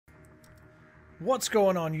What's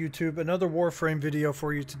going on YouTube? Another Warframe video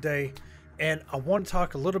for you today, and I want to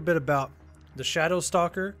talk a little bit about the Shadow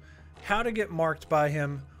Stalker, how to get marked by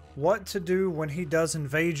him, what to do when he does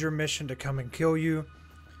invade your mission to come and kill you,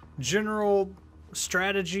 general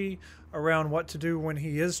strategy around what to do when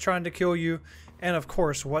he is trying to kill you, and of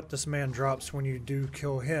course what this man drops when you do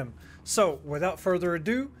kill him. So without further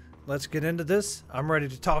ado, let's get into this. I'm ready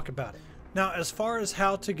to talk about it. Now, as far as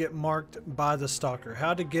how to get marked by the Stalker,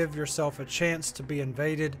 how to give yourself a chance to be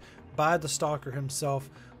invaded by the Stalker himself,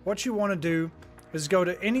 what you want to do is go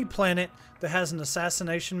to any planet that has an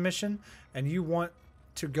assassination mission and you want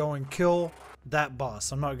to go and kill that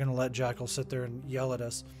boss. I'm not going to let Jackal sit there and yell at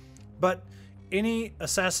us, but any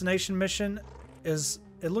assassination mission is,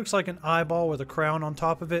 it looks like an eyeball with a crown on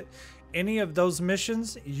top of it. Any of those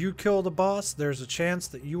missions, you kill the boss, there's a chance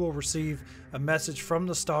that you will receive a message from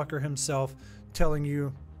the Stalker himself telling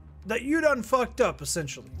you that you done fucked up,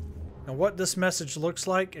 essentially. Now what this message looks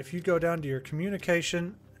like, if you go down to your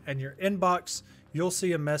communication and your inbox, you'll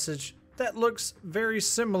see a message that looks very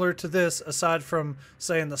similar to this. Aside from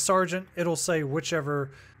saying the sergeant, it'll say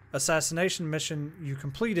whichever assassination mission you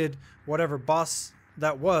completed, whatever boss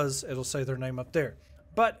that was, it'll say their name up there.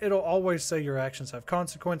 But it'll always say your actions have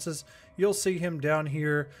consequences. You'll see him down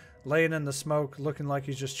here laying in the smoke looking like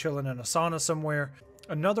he's just chilling in a sauna somewhere.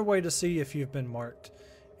 Another way to see if you've been marked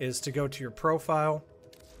is to go to your profile,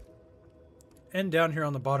 and down here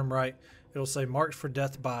on the bottom right it'll say marked for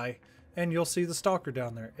death by, and you'll see the Stalker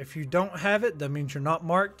down there. If you don't have it, that means you're not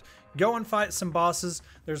marked. Go and fight some bosses.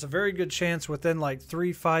 There's a very good chance within like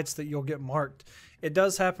 3 fights that you'll get marked. It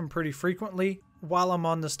does happen pretty frequently. While I'm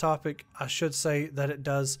on this topic, I should say that it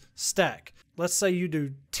does stack. Let's say you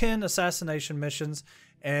do 10 assassination missions,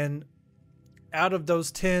 and out of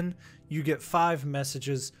those 10, you get 5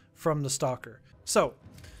 messages from the Stalker. So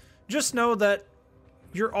just know that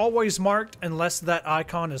you're always marked unless that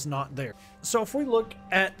icon is not there. So if we look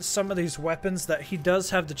at some of these weapons that he does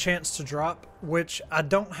have the chance to drop, which I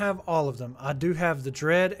don't have all of them. I do have the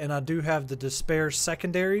Dread and I do have the Despair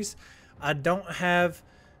secondaries. I don't have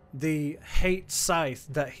the Hate Scythe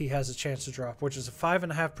that he has a chance to drop, which is a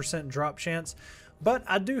 5.5% drop chance. But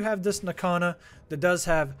I do have this Nakana that does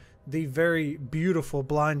have the very beautiful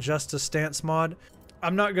Blind Justice stance mod.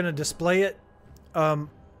 I'm not going to display it,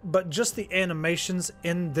 but just the animations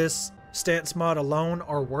in this stance mod alone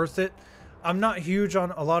are worth it. I'm not huge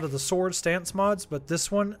on a lot of the sword stance mods, but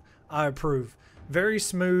this one I approve. Very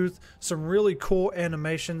smooth, some really cool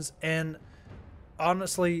animations, and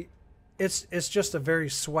honestly, it's just a very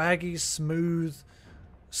swaggy, smooth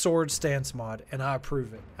sword stance mod, and I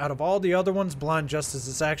approve it. Out of all the other ones, Blind Justice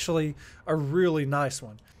is actually a really nice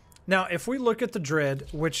one. Now, if we look at the Dread,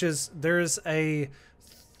 which is, there's a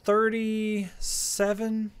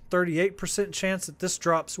 38% chance that this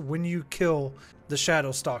drops when you kill the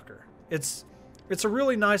Shadow Stalker. It's a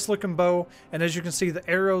really nice looking bow, and as you can see, the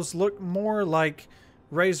arrows look more like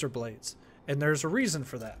razor blades, and there's a reason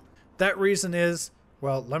for that. That reason is,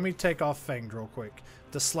 well, let me take off Fanged real quick.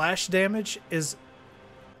 The slash damage is,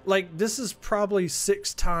 like, this is probably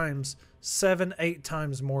 6 times, 7, 8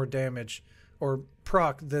 times more damage or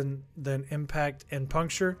proc than Impact and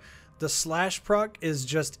Puncture. The slash proc is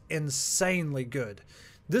just insanely good.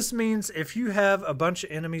 This means if you have a bunch of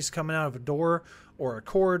enemies coming out of a door or a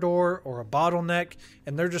corridor or a bottleneck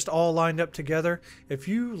and they're just all lined up together, if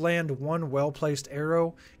you land one well-placed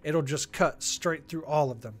arrow, it'll just cut straight through all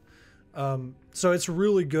of them. So it's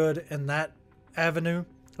really good in that avenue.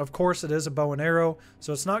 Of course, it is a bow and arrow,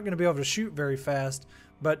 so it's not going to be able to shoot very fast,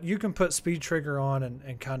 but you can put speed trigger on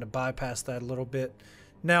and kind of bypass that a little bit.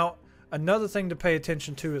 Now, another thing to pay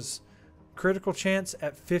attention to is critical chance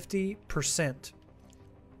at 50%.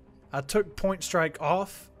 I took Point Strike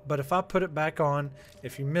off, but if I put it back on,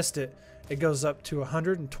 if you missed it, it goes up to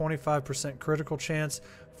 125% critical chance,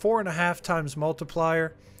 4.5 times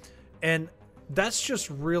multiplier, and that's just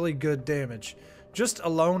really good damage. Just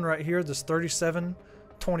alone right here, this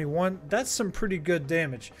 3721, that's some pretty good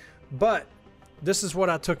damage. But this is what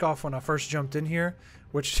I took off when I first jumped in here,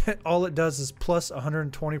 which all it does is plus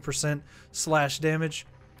 120% slash damage.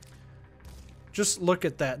 Just look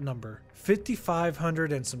at that number,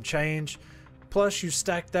 5,500 and some change. Plus you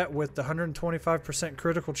stack that with the 125%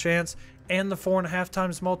 critical chance and the 4.5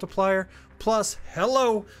 times multiplier. Plus,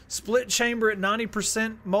 hello, split chamber at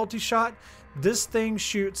 90% multi-shot. This thing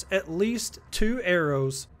shoots at least 2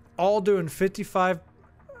 arrows, all doing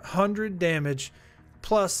 5,500 damage.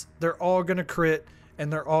 Plus, they're all going to crit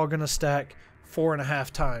and they're all going to stack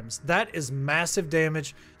 4.5 times. That is massive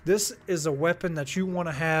damage. This is a weapon that you want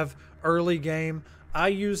to have early game. I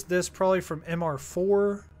used this probably from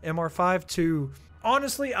MR4, MR5 to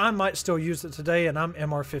honestly, I might still use it today, and I'm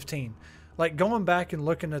MR15. Like, going back and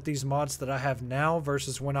looking at these mods that I have now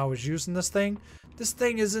versus when I was using this thing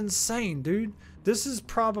is insane, dude. This is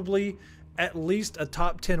probably at least a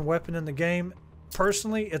top 10 weapon in the game.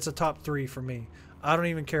 Personally, it's a top 3 for me. I don't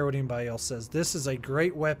even care what anybody else says. This is a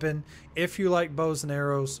great weapon if you like bows and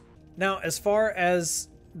arrows. Now, as far as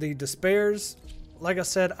the despairs, like I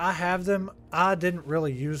said, I have them. I didn't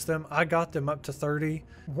really use them. I got them up to 30.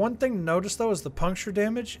 One thing to notice though is the puncture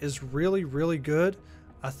damage is really, really good.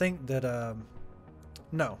 I think that,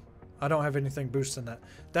 no, I don't have anything boosting that.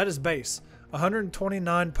 That is base.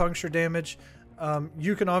 129 puncture damage.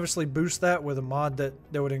 You can obviously boost that with a mod that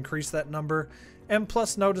would increase that number. And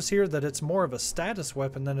plus, notice here that it's more of a status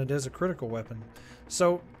weapon than it is a critical weapon.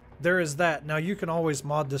 So there is that. Now you can always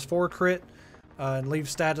mod this for crit and leave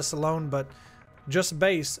status alone, but just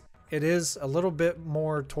base, it is a little bit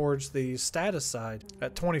more towards the status side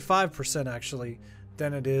at 25% actually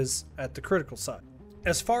than it is at the critical side.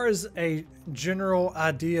 As far as a general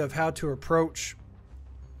idea of how to approach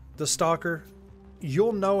the Stalker,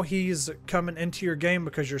 you'll know he's coming into your game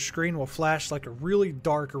because your screen will flash like a really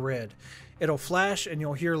dark red. It'll flash and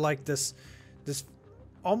you'll hear like this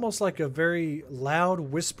almost like a very loud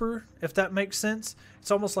whisper, if that makes sense. It's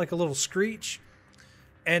almost like a little screech,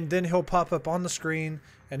 and then he'll pop up on the screen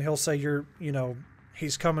and he'll say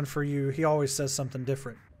he's coming for you. He always says something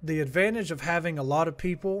different. The advantage of having a lot of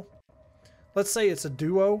people, let's say it's a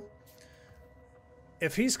duo,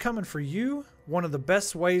 if he's coming for you, one of the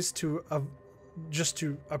best ways to just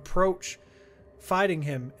to approach fighting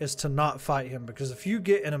him is to not fight him, because if you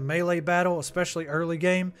get in a melee battle, especially early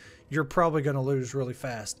game, you're probably going to lose really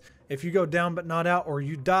fast. If you go down but not out, or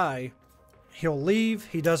you die, he'll leave.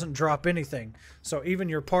 He doesn't drop anything, so even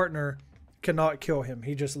your partner cannot kill him.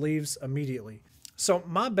 He just leaves immediately. So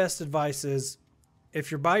my best advice is, if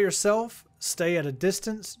you're by yourself, stay at a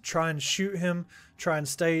distance, try and shoot him, try and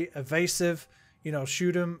stay evasive,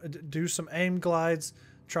 shoot him, do some aim glides,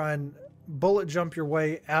 try and bullet jump your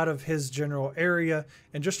way out of his general area,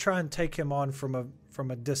 and just try and take him on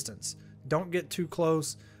from a distance. Don't get too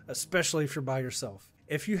close, especially if you're by yourself.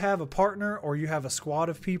 If you have a partner or you have a squad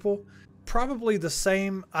of people, probably the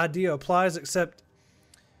same idea applies, except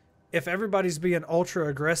if everybody's being ultra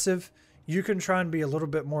aggressive, you can try and be a little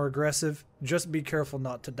bit more aggressive. Just be careful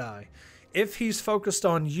not to die. If he's focused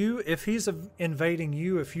on you, if he's invading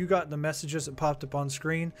you, if you got the messages that popped up on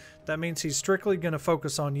screen, that means he's strictly going to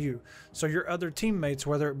focus on you. So your other teammates,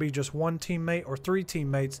 whether it be just one teammate or 3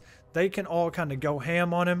 teammates, they can all kind of go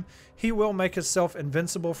ham on him. He will make himself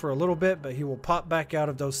invincible for a little bit, but he will pop back out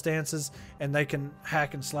of those stances and they can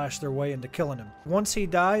hack and slash their way into killing him. Once he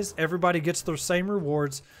dies, everybody gets their same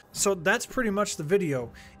rewards. So that's pretty much the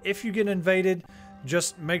video. If you get invaded,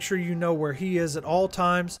 just make sure you know where he is at all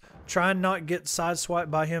times. Try and not get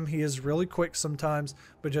sideswiped by him. He is really quick sometimes,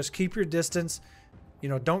 but just keep your distance.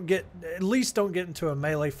 At least don't get into a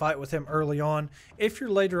melee fight with him early on. If you're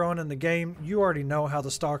later on in the game, you already know how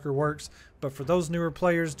the Stalker works, but for those newer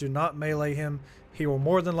players, do not melee him. He will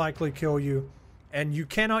more than likely kill you, and you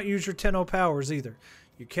cannot use your 10-0 powers either.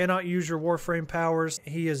 You cannot use your Warframe powers.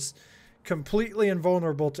 He is completely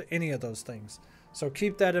invulnerable to any of those things. So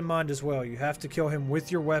keep that in mind as well. You have to kill him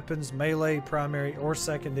with your weapons, melee, primary, or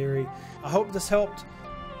secondary. I hope this helped.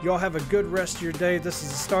 Y'all have a good rest of your day. This is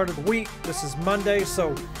the start of the week. This is Monday,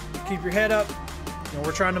 so keep your head up.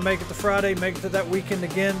 We're trying to make it to Friday, make it to that weekend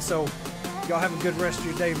again. So y'all have a good rest of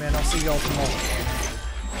your day, man. I'll see y'all tomorrow.